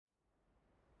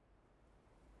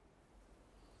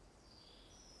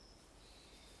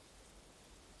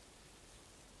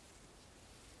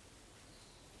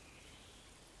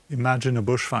Imagine a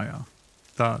bushfire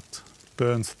that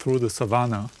burns through the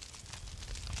savanna.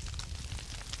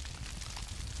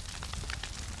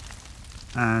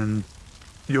 And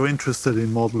you're interested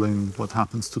in modeling what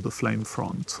happens to the flame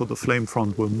front. So the flame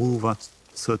front will move at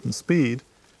a certain speed,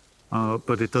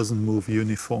 but it doesn't move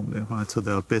uniformly, right? So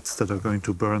there are bits that are going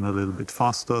to burn a little bit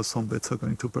faster, some bits are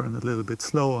going to burn a little bit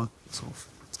slower. So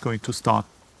it's going to start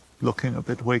looking a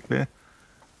bit wiggly.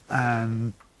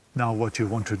 And now what you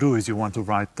want to do is you want to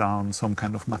write down some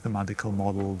kind of mathematical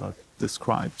model that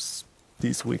describes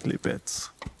these wiggly bits.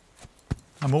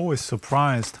 I'm always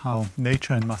surprised how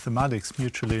nature and mathematics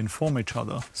mutually inform each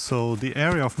other. So the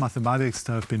area of mathematics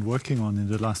that I've been working on in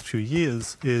the last few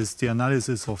years is the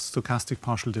analysis of stochastic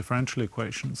partial differential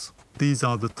equations. These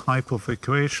are the type of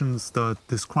equations that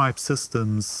describe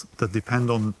systems that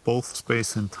depend on both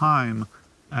space and time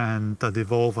and that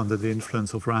evolve under the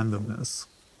influence of randomness.